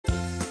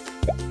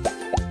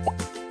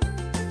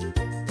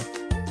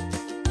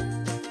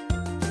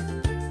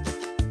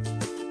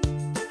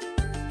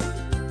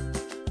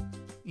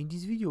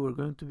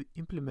we're going to be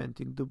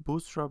implementing the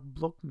Bootstrap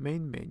Blog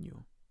main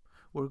menu.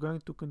 We're going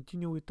to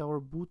continue with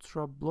our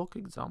Bootstrap Blog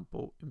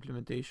example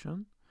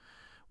implementation.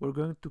 We're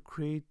going to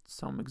create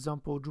some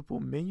example Drupal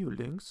menu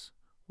links.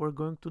 We're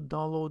going to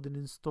download and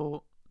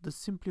install the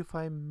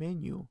Simplify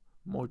menu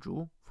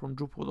module from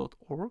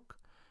Drupal.org,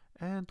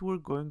 and we're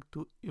going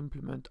to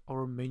implement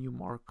our menu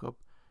markup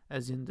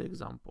as in the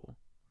example.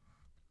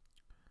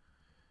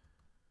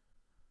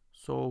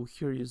 So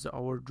here is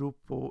our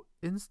Drupal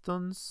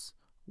instance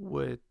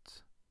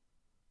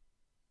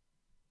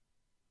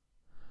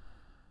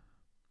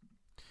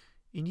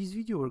In this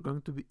video, we're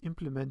going to be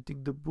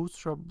implementing the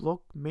Bootstrap Blog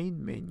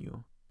main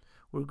menu.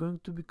 We're going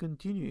to be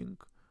continuing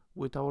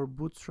with our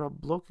Bootstrap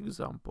Blog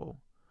example.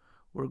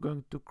 We're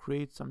going to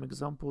create some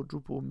example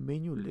Drupal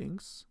menu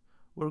links.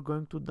 We're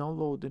going to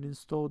download and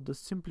install the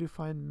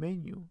Simplify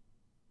menu.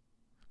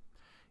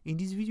 In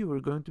this video,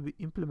 we're going to be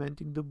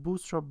implementing the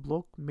Bootstrap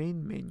Blog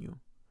main menu.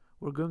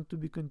 We're going to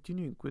be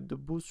continuing with the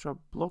Bootstrap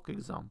Blog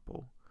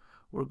example.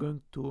 We're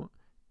going to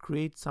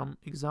create some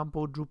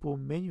example Drupal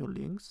menu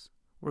links.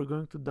 We're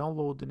going to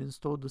download and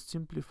install the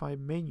Simplify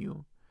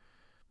menu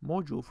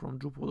module from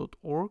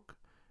Drupal.org,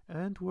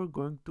 and we're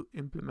going to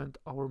implement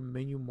our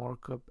menu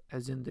markup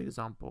as in the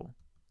example.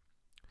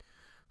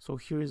 So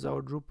here is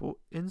our Drupal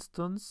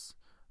instance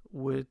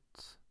with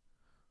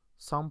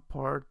some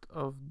part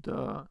of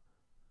the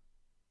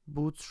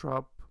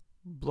Bootstrap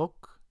Blog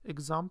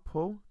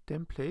example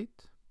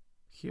template.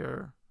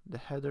 Here the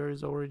header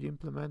is already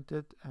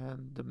implemented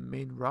and the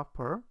main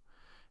wrapper,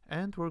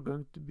 and we're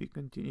going to be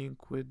continuing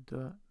with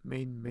the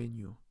main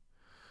menu.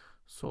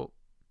 So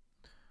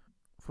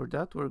for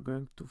that, we're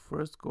going to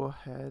first go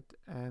ahead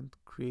and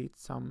create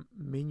some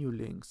menu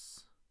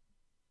links.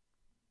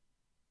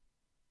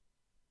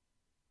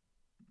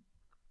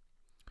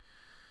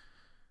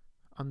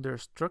 Under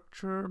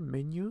structure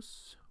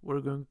menus,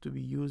 we're going to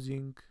be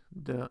using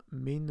the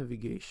main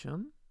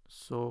navigation.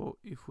 So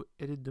if we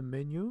edit the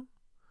menu,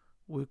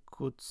 we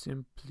could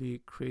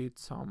simply create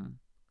some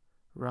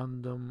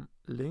random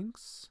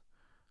links.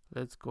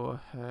 Let's go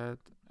ahead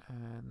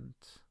and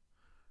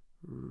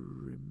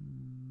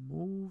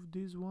remove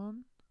this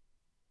one.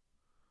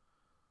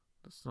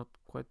 That's not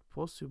quite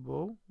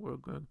possible. We're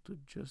going to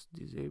just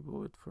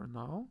disable it for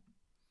now.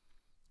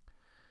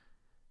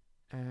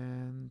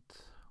 And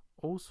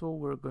also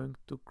we're going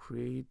to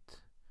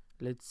create,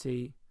 let's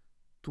say,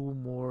 2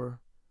 more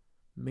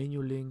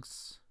menu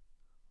links.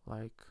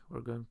 Like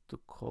we're going to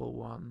call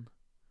one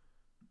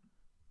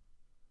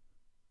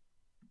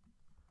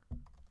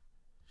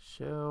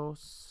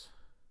shells,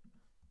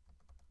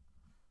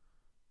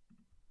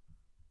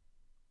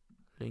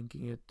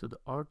 linking it to the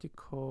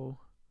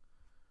article.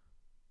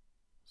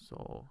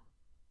 So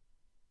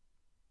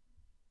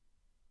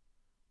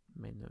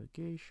main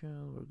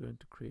navigation, we're going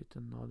to create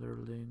another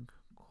link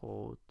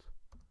called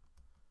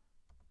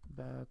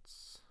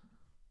bats,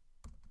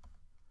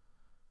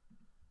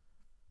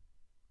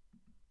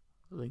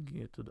 linking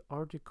it to the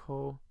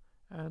article,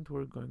 and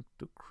we're going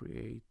to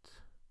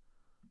create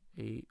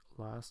a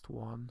last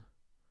one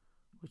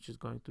which is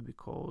going to be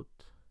called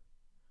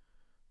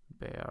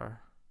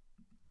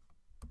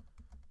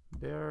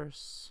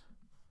bears,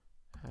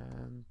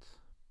 and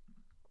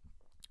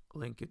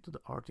link it to the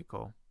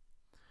article.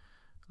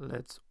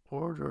 Let's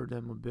order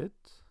them a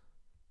bit.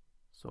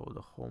 So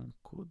the home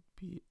could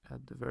be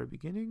at the very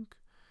beginning,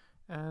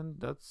 and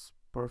that's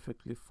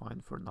perfectly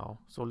fine for now.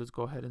 So let's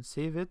go ahead and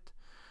save it.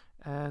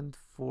 And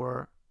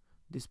for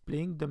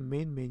displaying the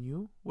main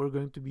menu, we're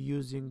going to be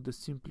using the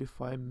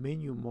Simplify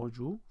menu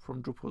module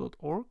from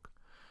Drupal.org.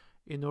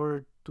 In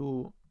order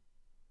to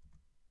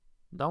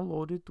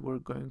download it, we're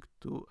going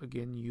to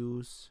again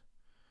use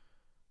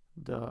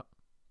the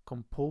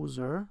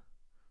composer.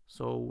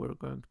 So we're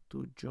going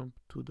to jump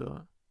to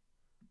the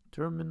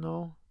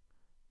terminal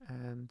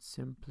and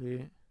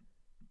simply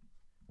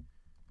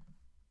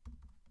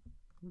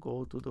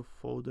go to the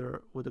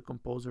folder with the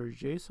composer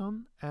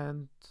JSON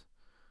and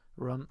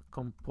run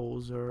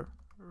composer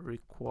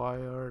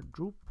require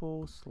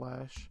Drupal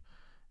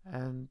 /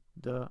 and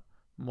the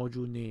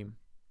module name.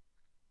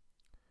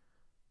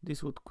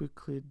 This would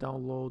quickly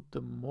download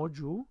the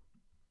module,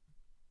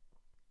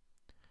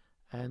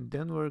 and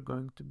then we're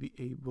going to be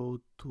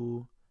able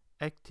to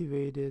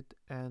activate it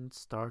and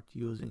start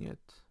using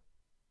it.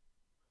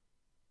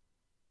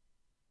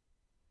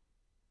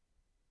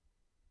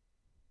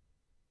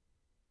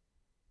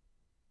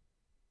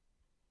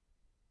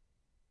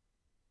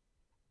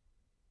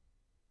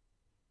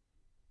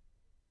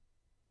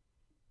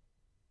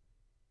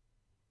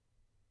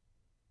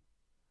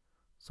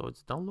 So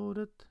it's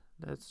downloaded.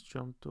 Let's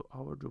jump to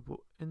our Drupal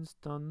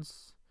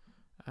instance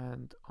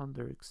and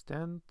under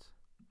extend,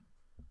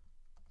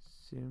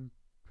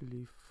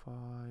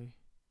 simplify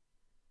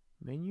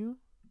menu.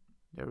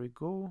 There we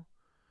go.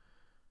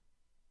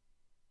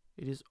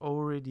 It is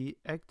already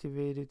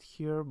activated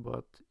here,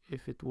 but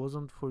if it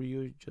wasn't for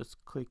you,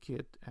 just click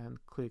it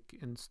and click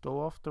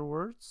install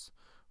afterwards.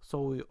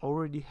 So we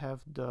already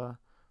have the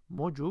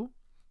module.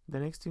 The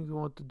next thing we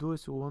want to do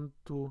is we want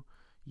to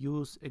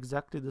use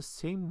exactly the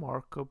same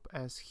markup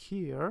as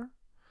here,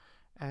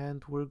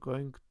 and we're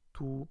going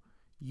to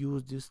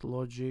use this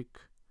logic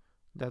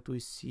that we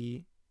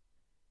see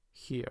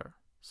here.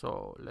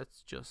 So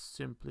let's just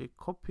simply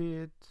copy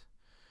it.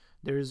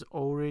 There is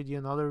already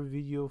another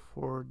video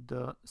for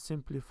the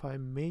simplify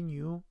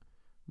menu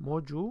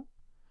module,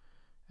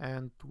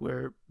 and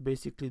we're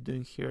basically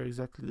doing here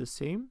exactly the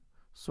same.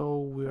 So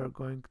we are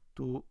going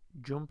to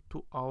jump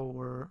to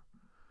our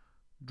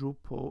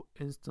Drupal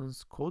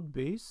instance code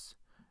base,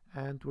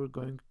 and we're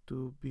going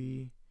to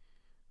be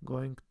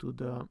going to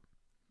the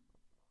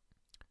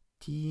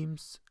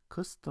themes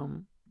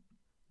custom,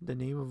 the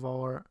name of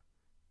our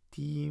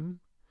theme,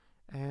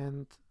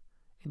 and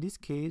in this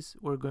case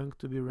we're going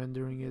to be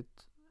rendering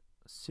it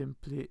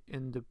simply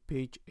in the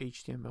page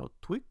HTML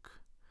twig.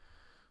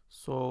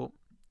 So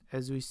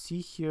as we see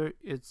here,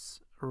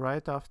 it's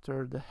right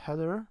after the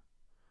header,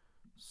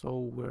 so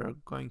we're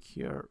going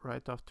here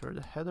right after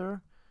the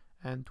header,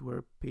 and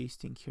we're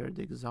pasting here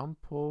the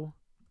example,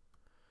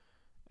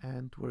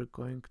 and we're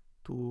going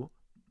to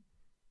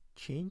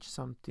change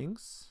some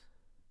things,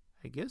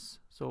 I guess.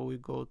 So we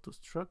go to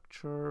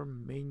structure,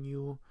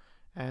 menu,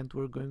 and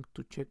we're going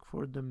to check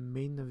for the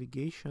main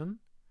navigation.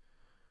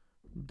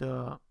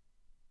 The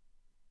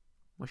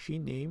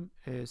machine name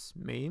is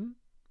main,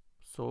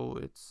 so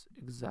it's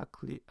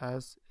exactly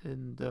as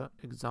in the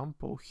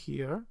example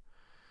here.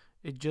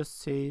 It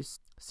just says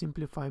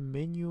simplify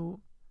menu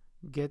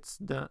gets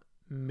the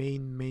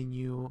main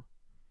menu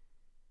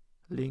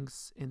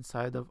links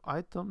inside of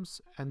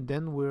items, and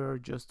then we're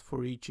just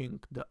for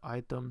eaching the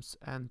items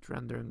and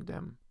rendering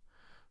them.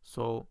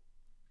 So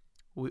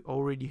we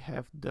already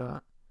have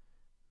the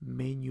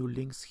menu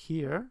links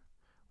here.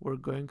 We're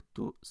going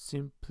to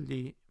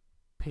simply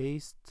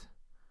paste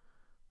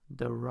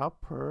the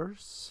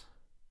wrappers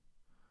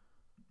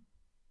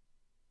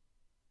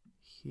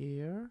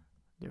here.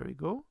 There we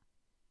go.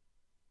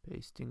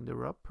 Pasting the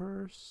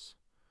wrappers.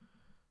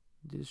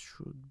 This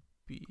should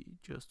be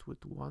just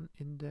with one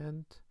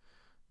indent.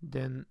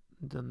 Then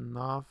the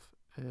nav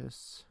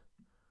is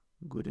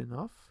good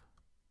enough,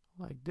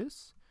 like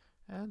this,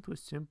 and we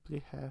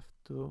simply have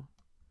to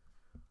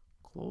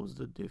close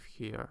the div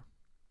here.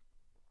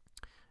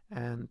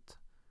 And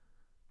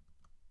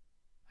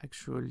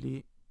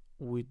actually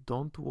we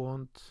don't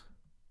want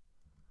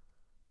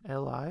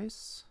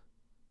allies,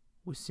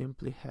 we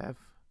simply have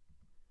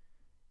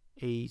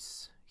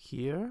a's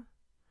here,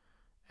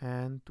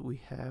 and we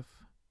have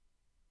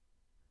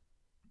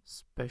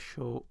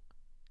special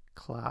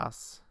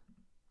class.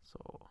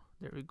 So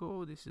there we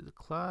go, this is the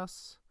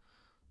class.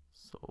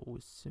 So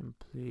we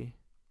simply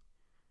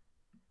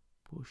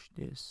push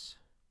this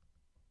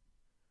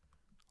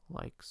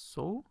like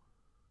so,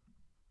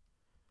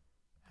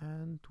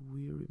 and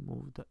we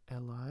remove the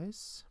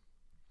allies,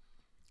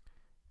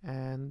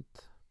 and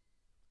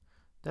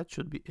that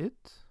should be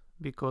it,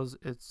 because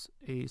it's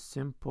a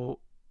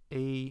simple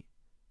a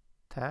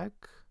tag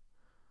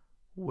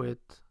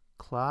with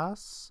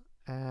class,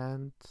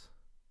 and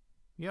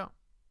yeah,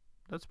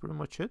 that's pretty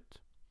much it.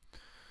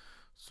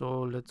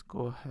 So let's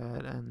go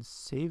ahead and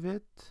save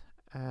it,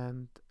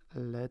 and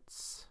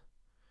let's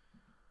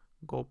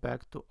go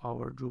back to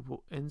our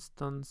Drupal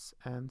instance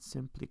and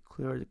simply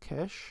clear the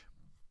cache.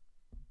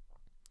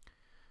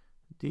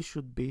 This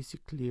should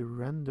basically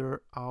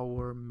render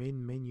our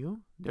main menu.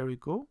 There we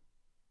go.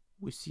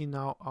 We see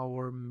now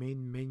our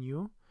main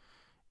menu.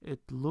 It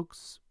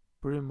looks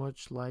pretty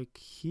much like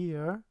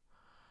here.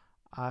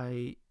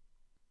 I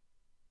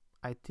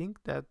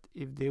think that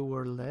if they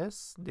were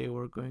less, they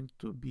were going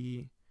to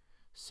be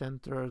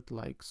centered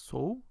like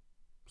so.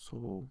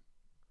 So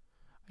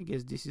I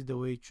guess this is the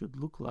way it should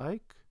look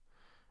like.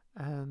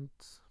 And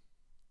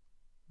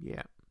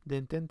yeah, the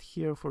intent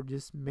here for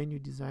this menu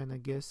design, I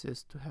guess,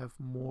 is to have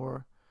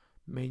more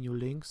menu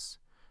links,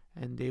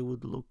 and they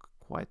would look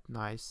quite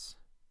nice.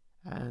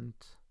 And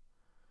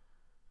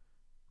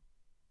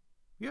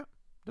yeah,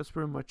 that's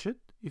pretty much it.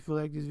 If you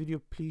like this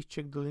video, please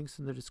check the links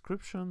in the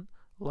description,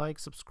 like,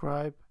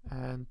 subscribe,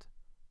 and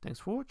thanks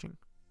for watching.